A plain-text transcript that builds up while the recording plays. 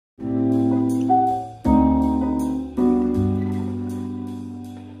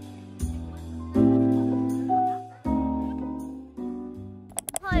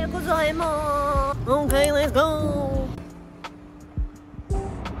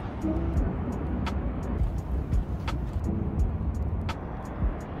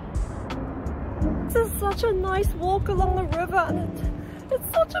such a nice walk along the river, and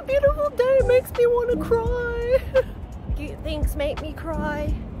it's such a beautiful day. It makes me want to cry. Cute things make me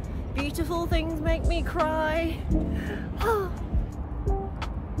cry. Beautiful things make me cry.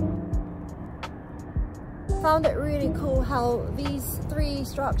 Found it really cool how these three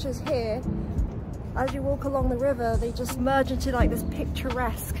structures here, as you walk along the river, they just merge into like this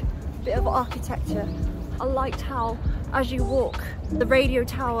picturesque bit of architecture. I liked how, as you walk, the radio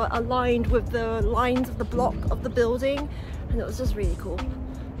tower aligned with the lines of the block of the building, and it was just really cool.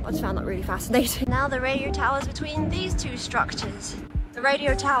 I just found that really fascinating. Now the radio tower is between these two structures. The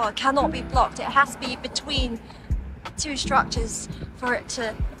radio tower cannot be blocked. It has to be between two structures for it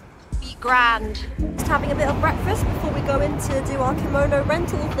to be grand. Just having a bit of breakfast before we go in to do our kimono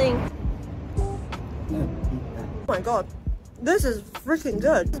rental thing. Oh my god, this is freaking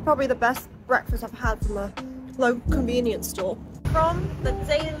good. This is probably the best breakfast I've had from a local convenience store. From the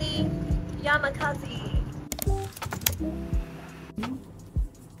Daily Yamakaze.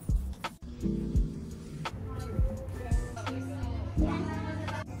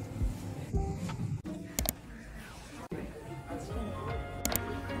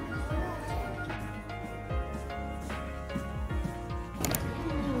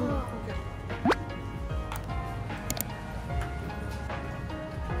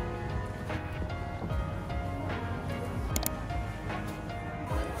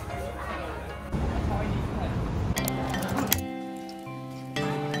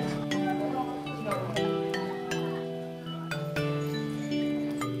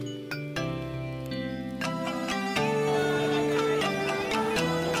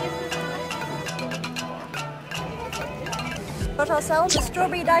 Got ourselves a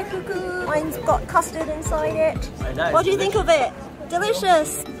strawberry daifuku. Mine's got custard inside it. What do you think of it?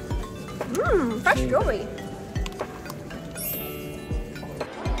 Delicious! Mmm, fresh strawberry.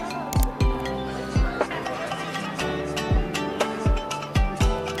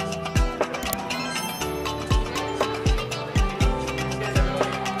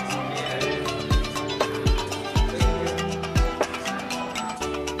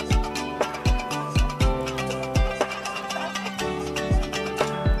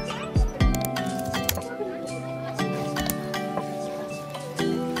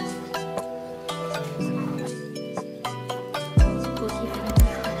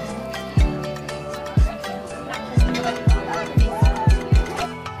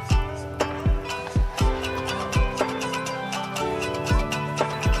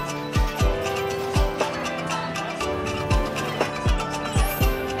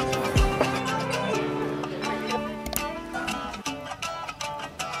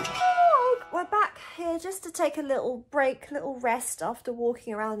 Just to take a little break, little rest after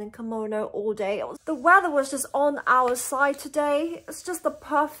walking around in kimono all day. The weather was just on our side today. It's just the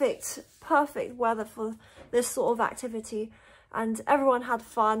perfect weather for this sort of activity, and everyone had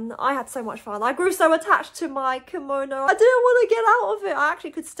fun. I had so much fun. I grew so attached to my kimono. I didn't want to get out of it. I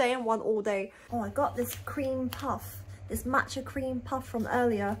actually could stay in one all day. Oh, I got this cream puff, this matcha cream puff from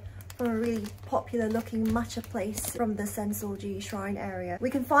earlier, from a really popular looking matcha place from the Sensoji shrine area.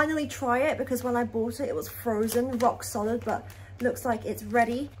 We can finally try it because when I bought it, it was frozen, rock solid, but looks like it's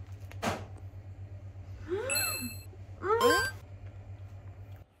ready.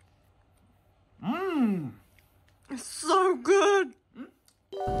 Mmm, it's so good.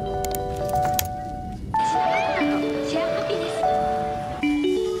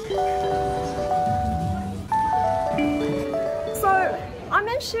 I'm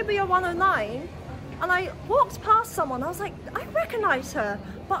in Shibuya 109 and I walked past someone. I was like, I recognize her,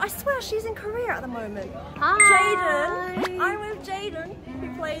 but I swear she's in Korea at the moment. Hi. Jaden. I'm with Jaden,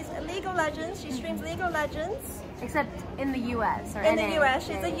 who plays League of Legends. She streams League of Legends. Except in the US or in NA. The US.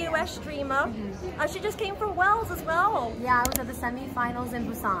 She's a US streamer. And she just came from Wales as well. Yeah, I was at the semi-finals in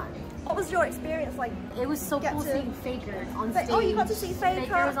Busan. What was your experience like? It was so cool seeing Faker on stage. Oh, you got to see Faker?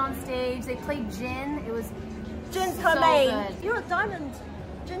 Faker was on stage. They played Jin. It was Jin's her main. You're a diamond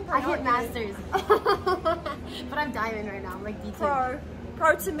Jin player. I hit masters. But I'm diamond right now. I'm like D2.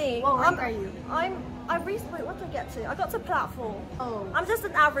 Pro to me. What rank are you? I recently, what did I get to? I got to platform. Oh. I'm just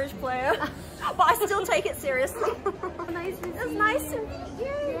an average player. But I still take it seriously. Nice to see you. It's nice to meet you.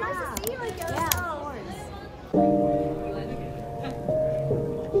 Yeah. Nice to see you again. Yeah, of course.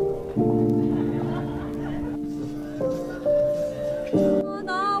 On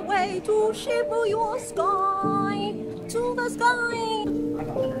our way to Shibuya Sky, to the sky.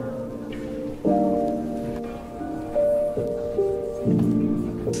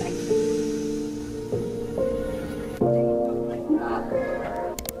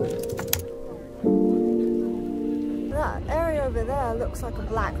 That area over there looks like a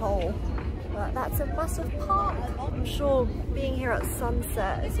black hole. But that's a massive park. I'm sure being here at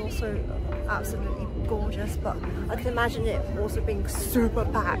sunset is also absolutely gorgeous, but I can imagine it also being super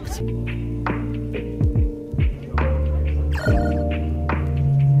packed.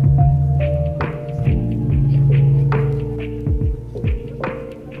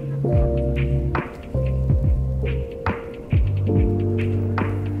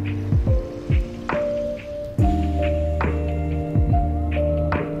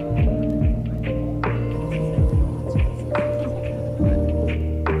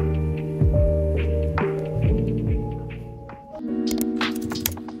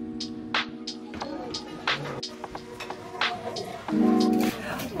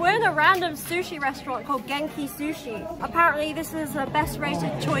 Random sushi restaurant called Genki Sushi. Apparently this is the best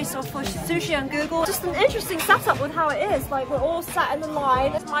rated choice for sushi on Google. Just an interesting setup with how it is. Like we're all sat in the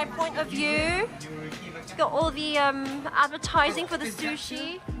line. That's my point of view. Got all the advertising for the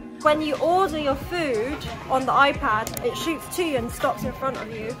sushi. When you order your food on the iPad, it shoots to you and stops in front of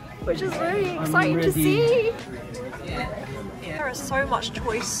you, which is really exciting to see. There is so much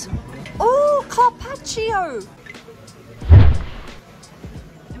choice. Oh, carpaccio!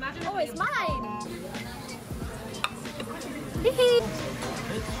 Oh, it's mine!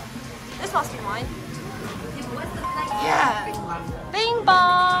 This must be mine. Yeah! Bing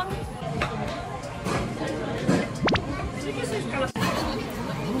bong!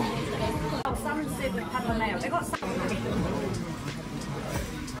 Salmon soup with pepper mayo. They got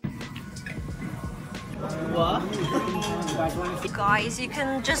what? Guys, you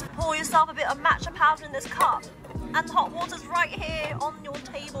can just pour yourself a bit of matcha powder in this cup. And the hot water's right here on your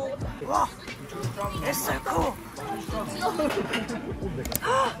table. Whoa, it's so cool.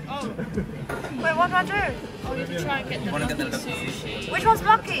 Wait, what do I do? Oh, you have to try and get the lucky sushi. Which one's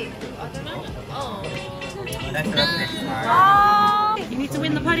lucky? I don't know. Oh. Oh. You need to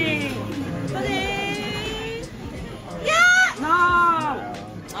win the pudding. Pudding. Yeah. No.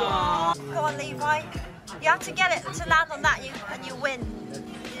 Oh. Go on, Levi. You have to get it to land on that, and you win.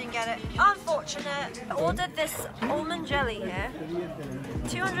 Get it. Unfortunate. I ordered this almond jelly here.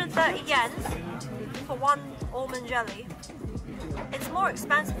 230 yen for one almond jelly. It's more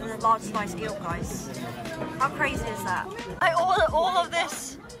expensive than a large sliced eel, guys. How crazy is that? I ordered all of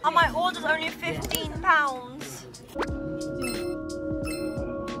this and my order's only £15.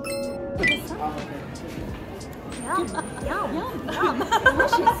 Yum, yum, yum, yum.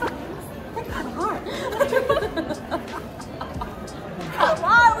 Delicious. Think my heart.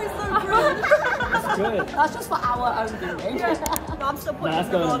 Why are we so rude? That's good. That's just for our own doing. Yeah. No, I'm still putting it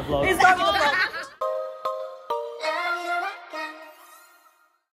in the vlog. It's going in the vlog.